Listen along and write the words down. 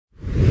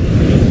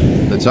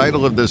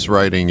title of this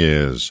writing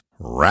is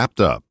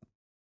Wrapped Up.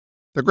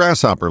 The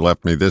grasshopper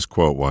left me this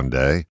quote one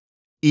day: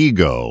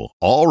 "Ego,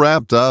 all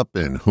wrapped up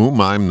in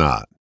whom I'm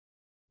not."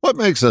 What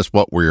makes us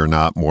what we are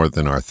not more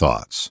than our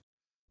thoughts?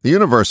 The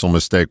universal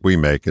mistake we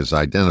make is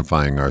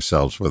identifying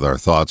ourselves with our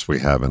thoughts we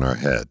have in our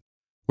head.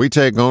 We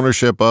take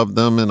ownership of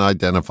them and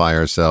identify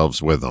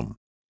ourselves with them.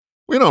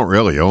 We don't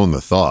really own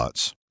the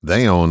thoughts.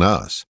 They own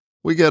us.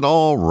 We get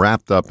all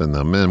wrapped up in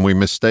them and we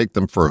mistake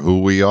them for who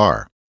we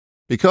are.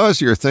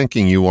 Because you're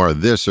thinking you are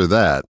this or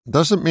that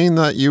doesn't mean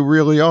that you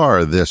really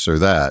are this or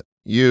that.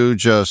 You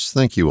just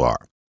think you are.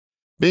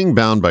 Being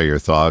bound by your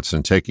thoughts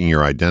and taking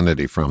your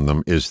identity from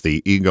them is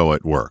the ego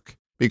at work.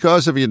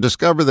 Because if you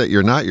discover that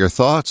you're not your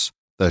thoughts,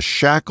 the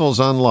shackles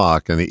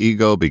unlock and the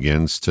ego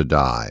begins to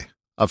die.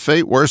 A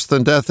fate worse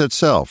than death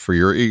itself for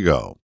your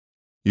ego.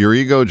 Your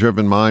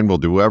ego-driven mind will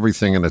do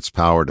everything in its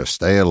power to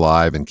stay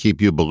alive and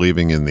keep you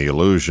believing in the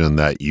illusion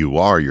that you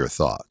are your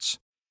thoughts.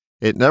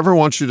 It never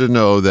wants you to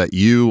know that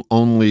you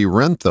only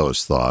rent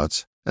those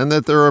thoughts and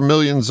that there are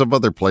millions of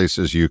other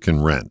places you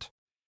can rent.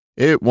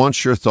 It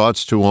wants your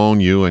thoughts to own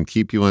you and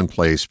keep you in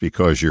place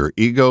because your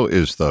ego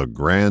is the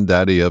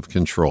granddaddy of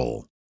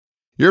control.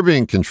 You're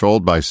being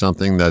controlled by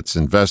something that's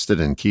invested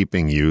in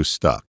keeping you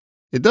stuck.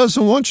 It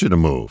doesn't want you to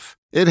move.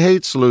 It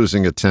hates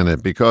losing a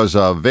tenant because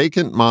a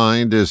vacant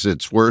mind is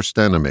its worst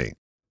enemy.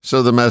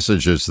 So the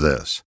message is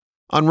this: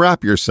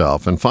 unwrap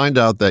yourself and find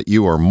out that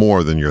you are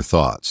more than your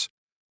thoughts.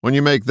 When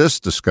you make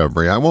this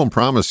discovery, I won't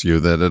promise you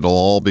that it'll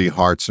all be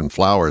hearts and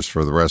flowers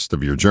for the rest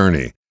of your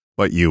journey,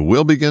 but you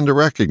will begin to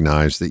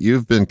recognize that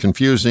you've been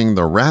confusing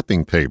the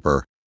wrapping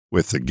paper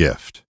with the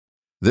gift.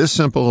 This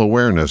simple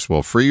awareness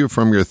will free you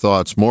from your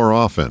thoughts more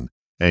often,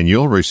 and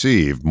you'll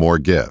receive more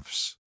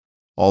gifts.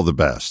 All the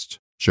best,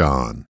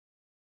 John.